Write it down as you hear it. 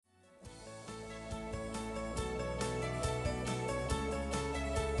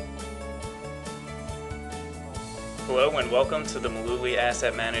Hello and welcome to the Malooly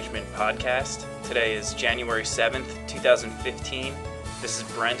Asset Management Podcast. Today is January 7th, 2015. This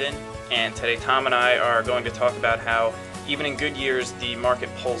is Brendan, and today Tom and I are going to talk about how even in good years the market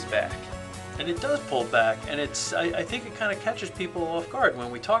pulls back. And it does pull back, and I think it kind of catches people off guard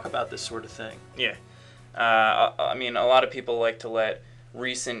when we talk about this sort of thing. Yeah. I mean, a lot of people like to let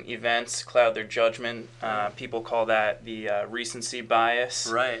recent events cloud their judgment. People call that the recency bias.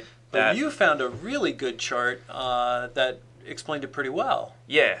 Right. But you found a really good chart that explained it pretty well.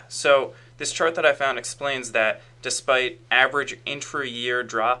 Yeah. So this chart that I found explains that despite average intra-year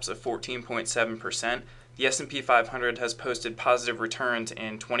drops of 14.7%, the S&P 500 has posted positive returns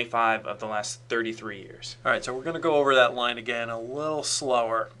in 25 of the last 33 years. All right, so we're going to go over that line again a little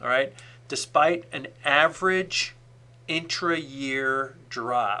slower. All right. Despite an average intra-year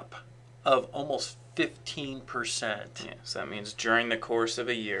drop of almost 15%. Yeah, so that means during the course of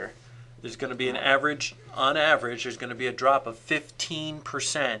a year, there's going to be on average, there's going to be a drop of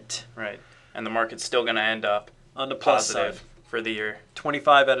 15%. Right. And the market's still going to end up on the plus positive side for the year.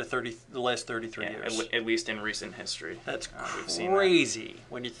 25 out of the last 33 years. At least in recent history. That's crazy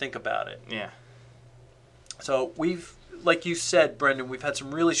when you think about it. Yeah. So we've, like you said, Brendan, we've had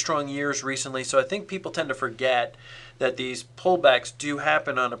some really strong years recently, so I think people tend to forget that these pullbacks do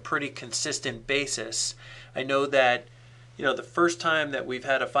happen on a pretty consistent basis. I know that, the first time that we've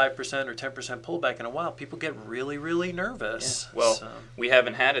had a 5% or 10% pullback in a while, people get really, really nervous. Yeah. Well, we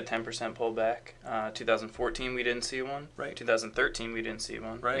haven't had a 10% pullback. 2014, we didn't see one. Right. 2013, we didn't see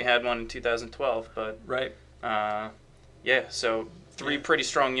one. Right. We had one in 2012, but right. So three pretty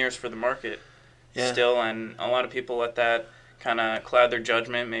strong years for the market still, and a lot of people let that kind of cloud their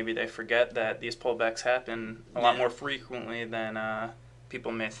judgment. Maybe they forget that these pullbacks happen a lot more frequently than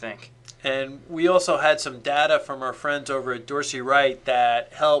people may think. And we also had some data from our friends over at Dorsey Wright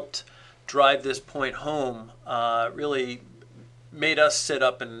that helped drive this point home, really made us sit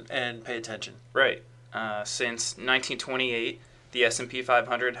up and pay attention. Right. Since 1928, the S&P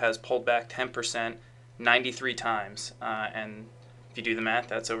 500 has pulled back 10% 93 times. And if you do the math,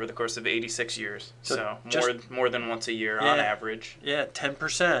 that's over the course of 86 years. So more than once a year on average. Yeah,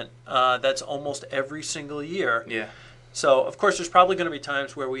 10%. That's almost every single year. Yeah. So, of course, there's probably going to be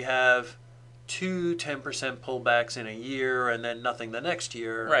times where we have 10% pullbacks in a year and then nothing the next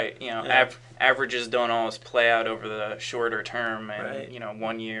year. Right. Averages don't always play out over the shorter term and,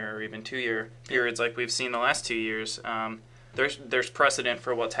 1 year or even 2 year periods like we've seen the last 2 years. There's precedent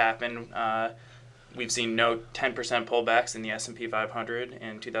for what's happened. We've seen no 10% pullbacks in the S&P 500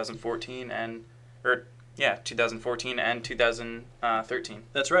 in 2014 and 2013.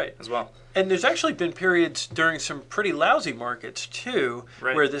 That's right. As well. And there's actually been periods during some pretty lousy markets, too,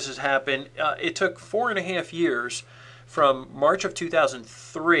 where this has happened. It took 4.5 years from March of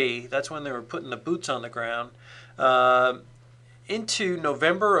 2003, that's when they were putting the boots on the ground, into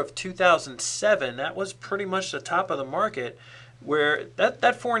November of 2007. That was pretty much the top of the market, where that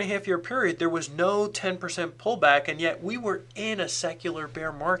 4.5 year period, there was no 10% pullback, and yet we were in a secular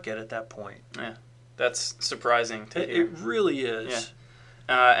bear market at that point. Yeah. That's surprising to hear. It really is.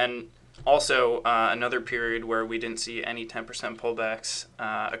 Yeah. And also, another period where we didn't see any 10% pullbacks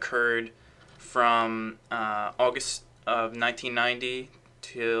occurred from August of 1990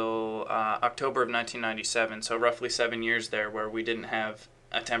 till October of 1997. So roughly 7 years there where we didn't have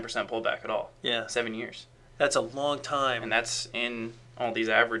a 10% pullback at all. Yeah. 7 years. That's a long time. And that's in all these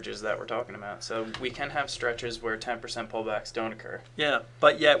averages that we're talking about. So we can have stretches where 10% pullbacks don't occur. Yeah,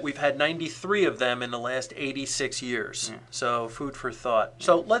 but yet we've had 93 of them in the last 86 years. Yeah. So food for thought.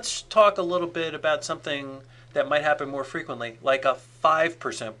 So let's talk a little bit about something that might happen more frequently, like a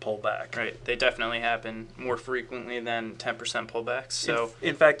 5% pullback. Right. They definitely happen more frequently than 10% pullbacks. So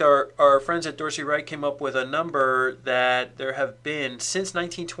in fact, our friends at Dorsey Wright came up with a number that there have been, since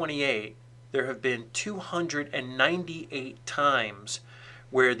 1928, there have been 298 times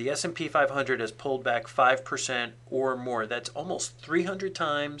where the S&P 500 has pulled back 5% or more. That's almost 300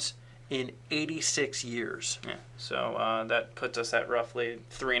 times in 86 years. Yeah, so that puts us at roughly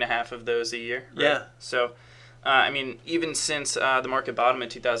 3.5 of those a year. Right? Yeah. So, even since the market bottom in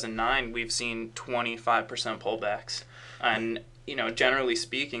 2009, we've seen 25% pullbacks. And, generally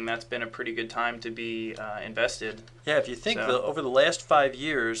speaking, that's been a pretty good time to be invested. Yeah, if you think over the last 5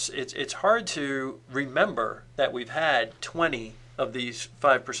 years, it's hard to remember that we've had 20 of these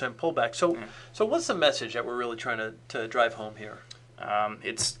 5% pullbacks. So what's the message that we're really trying to drive home here?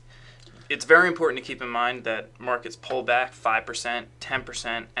 It's very important to keep in mind that markets pull back 5%,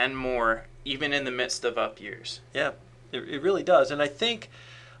 10%, and more, even in the midst of up years. Yeah, it really does. And I think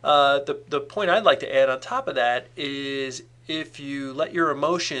the point I'd like to add on top of that is if you let your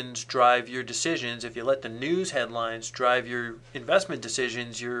emotions drive your decisions, if you let the news headlines drive your investment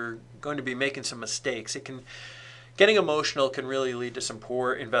decisions, you're going to be making some mistakes. Getting emotional can really lead to some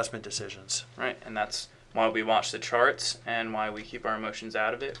poor investment decisions. Right, and that's why we watch the charts and why we keep our emotions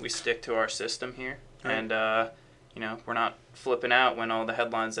out of it. We stick to our system here, right. And we're not flipping out when all the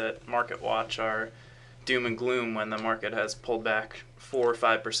headlines at Market Watch are doom and gloom when the market has pulled back 4 or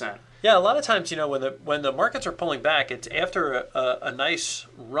 5%. Yeah, a lot of times, when the markets are pulling back, it's after a nice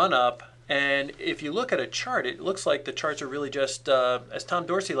run up. And if you look at a chart, it looks like the charts are really just, as Tom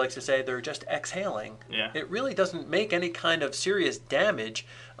Dorsey likes to say, they're just exhaling. Yeah. It really doesn't make any kind of serious damage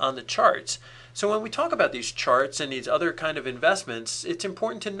on the charts. So when we talk about these charts and these other kind of investments, it's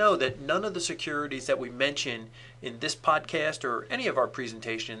important to know that none of the securities that we mention in this podcast or any of our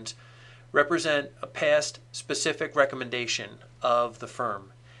presentations represent a past specific recommendation of the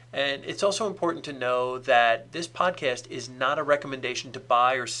firm. And it's also important to know that this podcast is not a recommendation to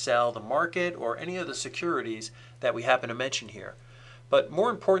buy or sell the market or any of the securities that we happen to mention here. But more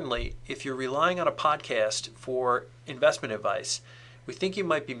importantly, if you're relying on a podcast for investment advice, we think you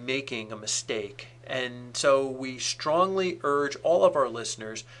might be making a mistake. And so we strongly urge all of our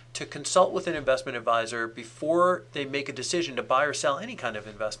listeners to consult with an investment advisor before they make a decision to buy or sell any kind of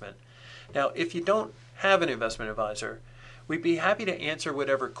investment. Now, if you don't have an investment advisor, we'd be happy to answer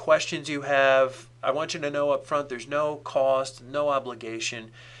whatever questions you have. I want you to know up front there's no cost, no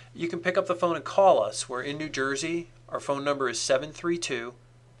obligation. You can pick up the phone and call us. We're in New Jersey. Our phone number is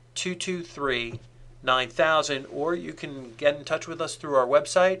 732-223-9000, or you can get in touch with us through our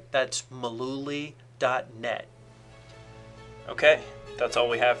website. That's maluli.net. Okay, that's all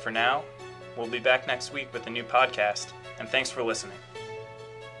we have for now. We'll be back next week with a new podcast, and thanks for listening.